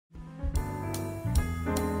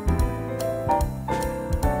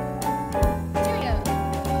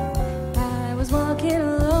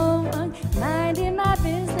minding my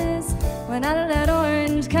business when out of that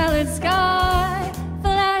orange-colored sky,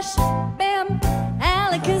 flash, bam,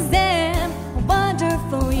 alakazam,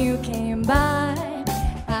 wonderful you came by.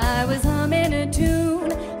 I was humming a tune,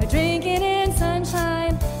 drinking in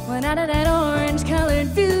sunshine when out of that orange-colored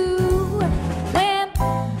view. Wham,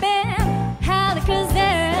 bam,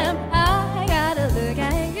 alakazam, I gotta look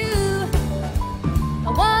at you.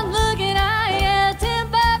 One look and I am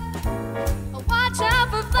timber. Watch out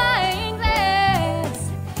for flying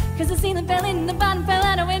glass, 'cause the ceiling fell in, the bottom fell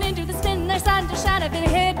out. I went into the spin, I started to shout, I've been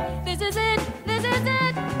hit. This is it, this is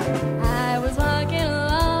it. I was walking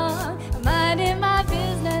along, minding my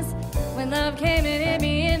business, when love came and hit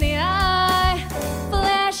me in the eye.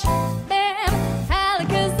 Flash, bam,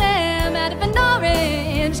 alakazam, out of an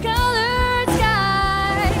orange-colored sky.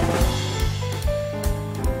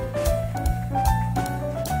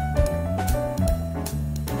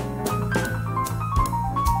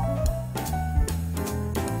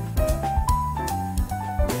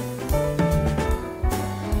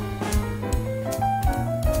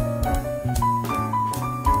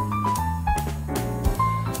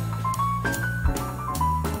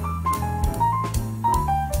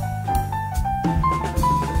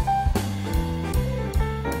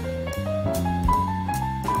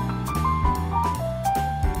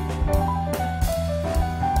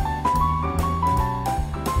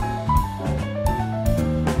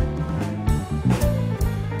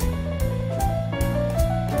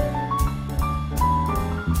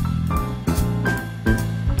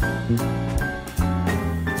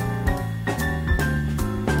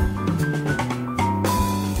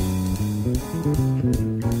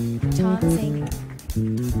 Toxic.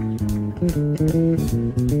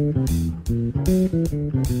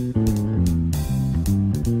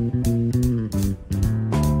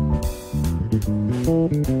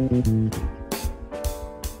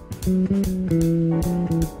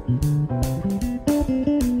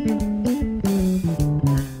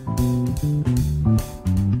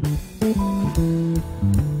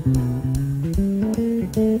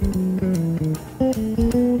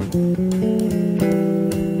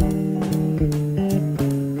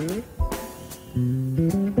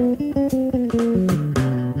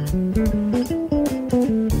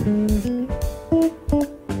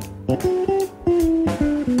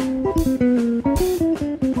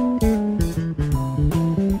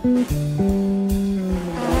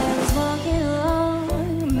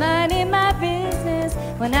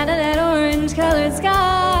 When out of that orange-colored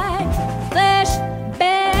sky, flash,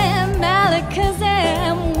 bam,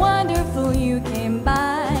 alakazam, wonderful you came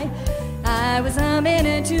by. I was humming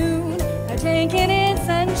a tune, drinking in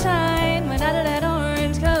sunshine, when out of that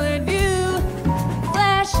orange-colored view.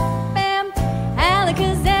 Flash, bam,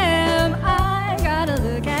 alakazam, I gotta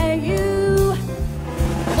look at you.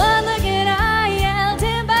 One look and I yelled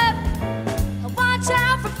timber. Watch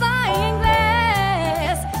out for flying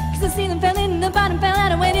glass, 'cause the ceiling fell in, the bottom fell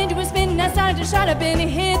out. I went into a spin and I started to shout, I've been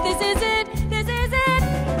hit. This is it, this is it.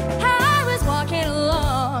 I was walking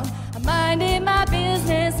along, minding my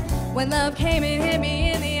business, when love came and hit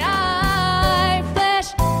me in the eye.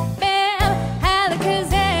 Flash, bam,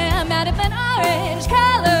 alakazam, out of an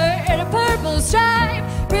orange-colored purple stripe.